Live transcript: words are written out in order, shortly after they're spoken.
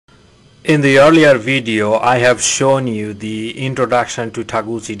In the earlier video, I have shown you the introduction to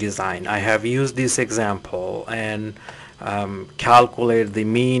Taguchi design. I have used this example and calculate the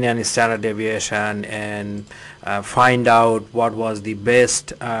mean and standard deviation and find out what was the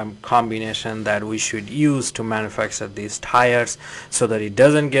best combination that we should use to manufacture these tires so that it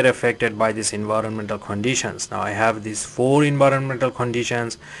doesn't get affected by these environmental conditions. Now I have these 4 environmental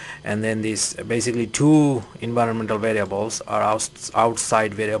conditions, and then these basically 2 environmental variables are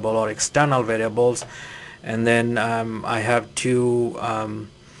outside variable or external variables, and then I have 2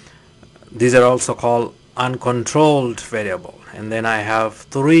 these are also called uncontrolled variable, and then I have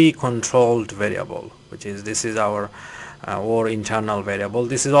 3 controlled variable, which is this is our or internal variable.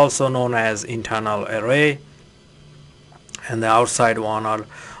 This is also known as internal array, and the outside one are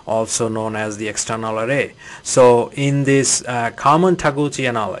also known as the external array. So in this common Taguchi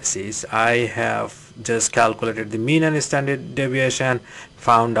analysis, I have just calculated the mean and standard deviation,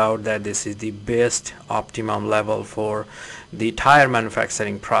 found out that this is the best optimum level for the tire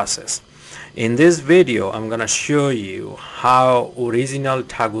manufacturing process. In this video, I'm going to show you how original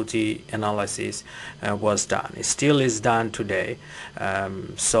Taguchi analysis was done. It still is done today.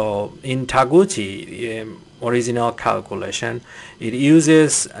 So in Taguchi original calculation, it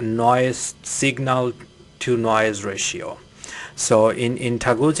uses a noise signal to noise ratio. So in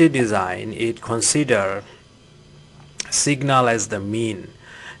Taguchi design, it considers signal as the mean,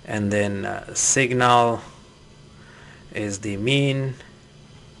 and then signal is the mean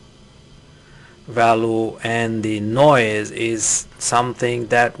value, and the noise is something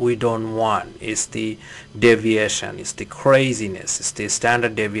that we don't want. It's the deviation, it's the craziness, it's the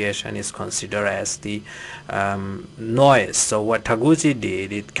standard deviation is considered as the noise. So what Taguchi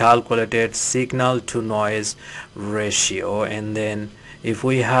did, it calculated signal to noise ratio, and then if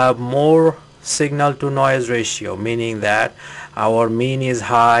we have more signal to noise ratio, meaning that our mean is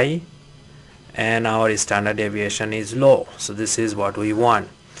high and our standard deviation is low, so this is what we want.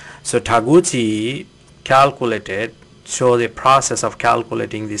 So Taguchi show the process of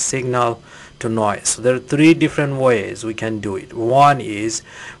calculating the signal to noise. So there are 3 different ways we can do it. One is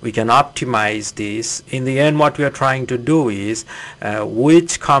we can optimize this. In the end, what we are trying to do is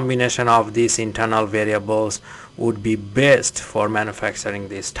which combination of these internal variables would be best for manufacturing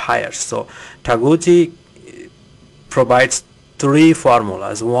these tires. So Taguchi provides 3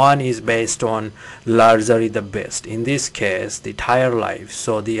 formulas. One is based on larger is the best. In this case, the tire life.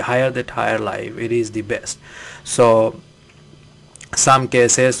 So the higher the tire life, it is the best. So some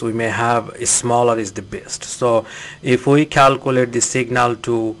cases we may have smaller is the best. So if we calculate the signal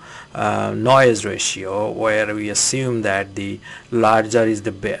to noise ratio, where we assume that the larger is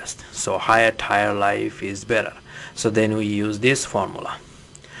the best, so higher tire life is better, so then we use this formula.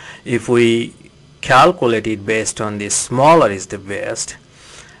 If we calculate it based on the smaller is the best,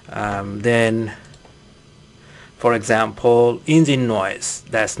 then for example engine noise,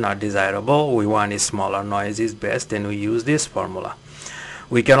 that's not desirable, we want a smaller noise is best, then we use this formula.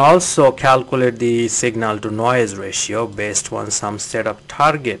 We can also calculate the signal to noise ratio based on some set of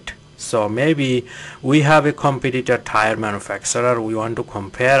target. So maybe we have a competitor tire manufacturer, we want to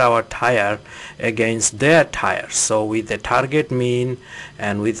compare our tire against their tire. So with the target mean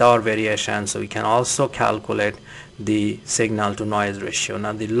and with our variation, so we can also calculate the signal to noise ratio.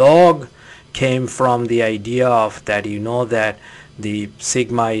 Now the log came from the idea of that, you know, that the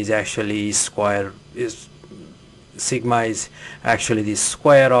sigma is actually sigma is actually the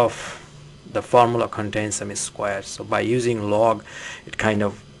square of the formula contains some square. So by using log, it kind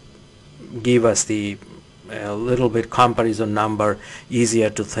of give us the little bit comparison number, easier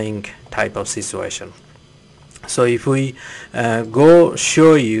to think type of situation. So if we go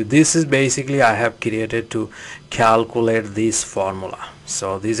show you, this is basically I have created to calculate this formula.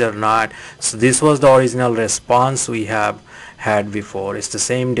 So these are not, so this was the original response we have had before. It's the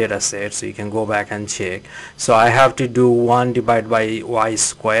same data set, so you can go back and check. So I have to do 1 divided by y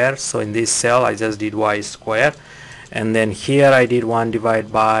square. So in this cell I just did y square, and then here I did 1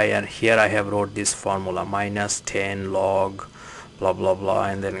 divided by, and here I have wrote this formula minus 10 log blah blah blah,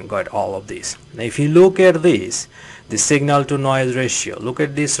 and then got all of these. Now if you look at this, the signal to noise ratio, look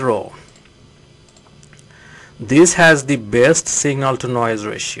at this row, this has the best signal to noise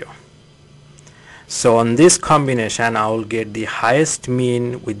ratio. So on this combination I will get the highest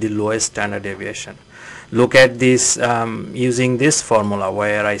mean with the lowest standard deviation. Look at this using this formula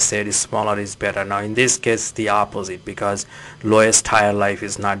where I said smaller is better. Now in this case the opposite, because lowest tire life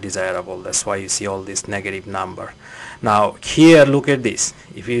is not desirable. That's why you see all this negative number. Now here look at this.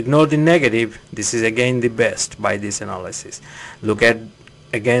 If you ignore the negative, this is again the best by this analysis. Look at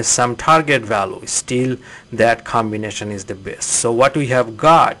against some target value, still that combination is the best. So what we have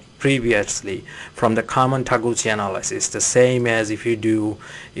got previously from the common Taguchi analysis, the same as if you do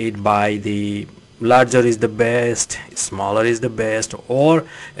it by the larger is the best, smaller is the best, or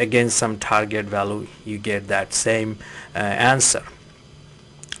against some target value, you get that same answer.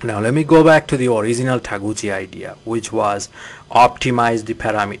 Now let me go back to the original Taguchi idea, which was optimize the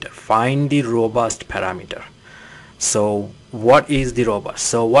parameter, find the robust parameter. So what is the robust?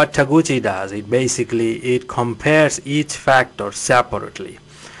 So what Taguchi does, it compares each factor separately.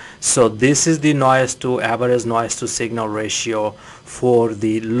 So this is the noise to average noise to signal ratio for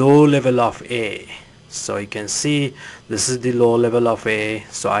the low level of A. So you can see this is the low level of A,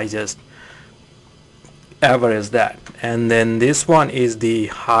 so I just average that, and then this one is the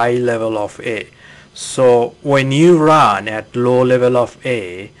high level of A. So when you run at low level of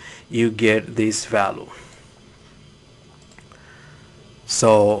A, you get this value.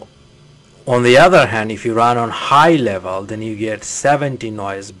 So on the other hand, if you run on high level, then you get 70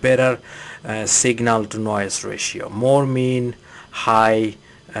 noise, better signal to noise ratio, more mean, high,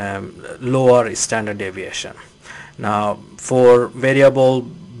 lower standard deviation. Now for variable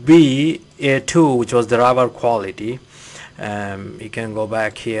B, A2, which was the rubber quality, you can go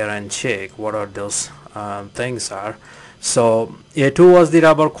back here and check what are those things are. So A2 was the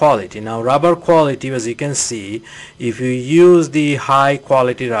rubber quality. Now rubber quality, as you can see, if you use the high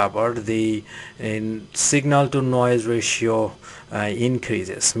quality rubber, the signal to noise ratio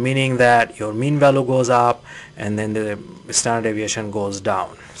increases, meaning that your mean value goes up and then the standard deviation goes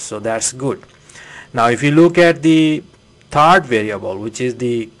down. So that's good. Now if you look at the third variable, which is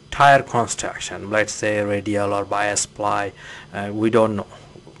the tire construction, let's say radial or bias ply, we don't know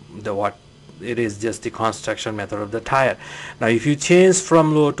what it is, just the construction method of the tire. Now if you change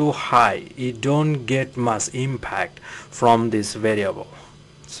from low to high, you don't get much impact from this variable.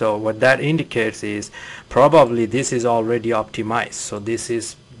 So what that indicates is probably this is already optimized, so this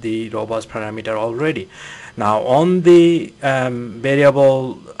is the robust parameter already. Now on the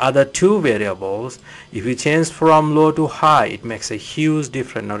other two variables, if you change from low to high, it makes a huge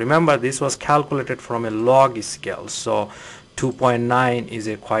difference. Now remember, this was calculated from a log scale, so 2.9 is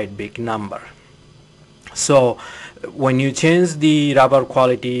a quite big number. So when you change the rubber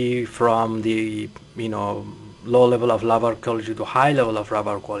quality from the low level of rubber quality to high level of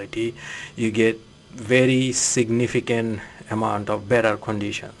rubber quality, you get very significant amount of better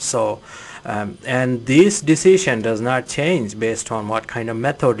conditions. So and this decision does not change based on what kind of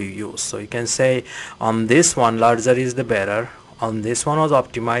method you use. So you can say on this one larger is the better, on this one was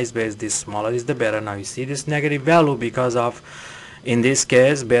optimized based this smaller is the better. Now you see this negative value because of, in this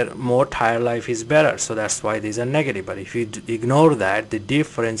case, more tire life is better, so that's why these are negative. But if you ignore that, the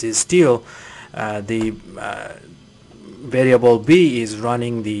difference is still the variable B is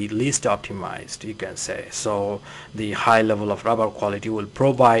running the least optimized, you can say. So the high level of rubber quality will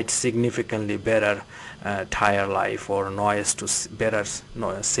provide significantly better tire life or noise to better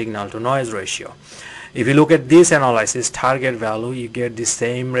signal to noise ratio. If you look at this analysis, target value, you get the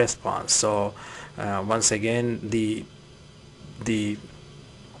same response. So once again, the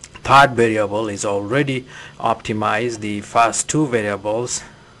third variable is already optimized. The first two variables,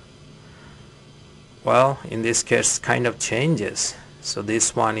 well, in this case kind of changes, so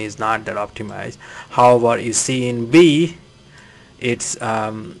this one is not that optimized. However, you see in B, it's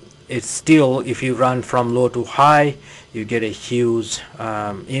still, if you run from low to high, you get a huge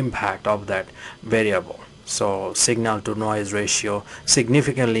impact of that variable. So signal to noise ratio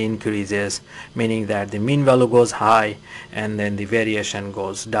significantly increases, meaning that the mean value goes high and then the variation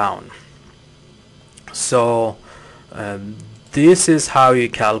goes down. So this is how you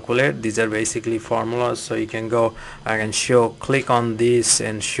calculate. These are basically formulas, so you can go, I can click on this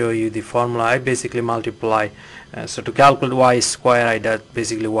and show you the formula. I basically multiply, so to calculate y square, I did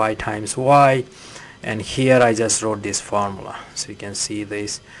basically y times y, and here I just wrote this formula, so you can see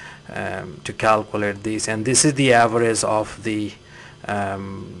this to calculate this, and this is the average of the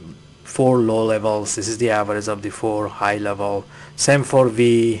 4 low levels, this is the average of the 4 high level, same for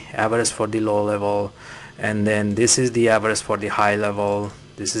V, average for the low level, and then this is the average for the high level,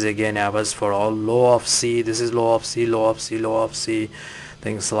 this is again average for all low of C, this is low of C, low of C, low of C,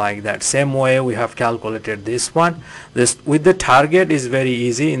 things like that. Same way we have calculated this one. This with the target is very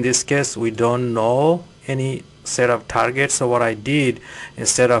easy. In this case we don't know any set of targets, so what I did,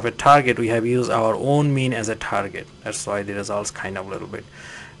 instead of a target, we have used our own mean as a target. That's why the results kind of a little bit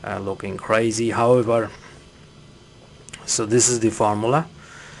looking crazy. However, so this is the formula.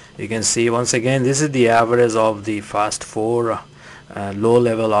 You can see once again, this is the average of the first 4 low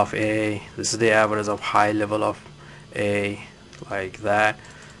level of A, this is the average of high level of A, like that.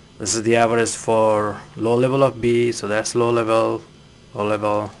 This is the average for low level of B, so that's low level,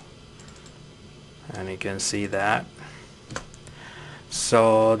 and you can see that.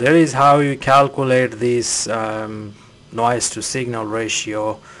 So there is how you calculate this noise to signal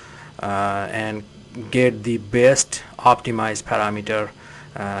ratio and get the best optimized parameter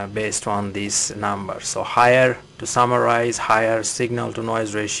based on this number. So higher, to summarize, higher signal to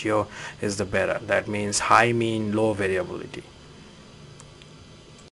noise ratio is the better. That means high mean, low variability.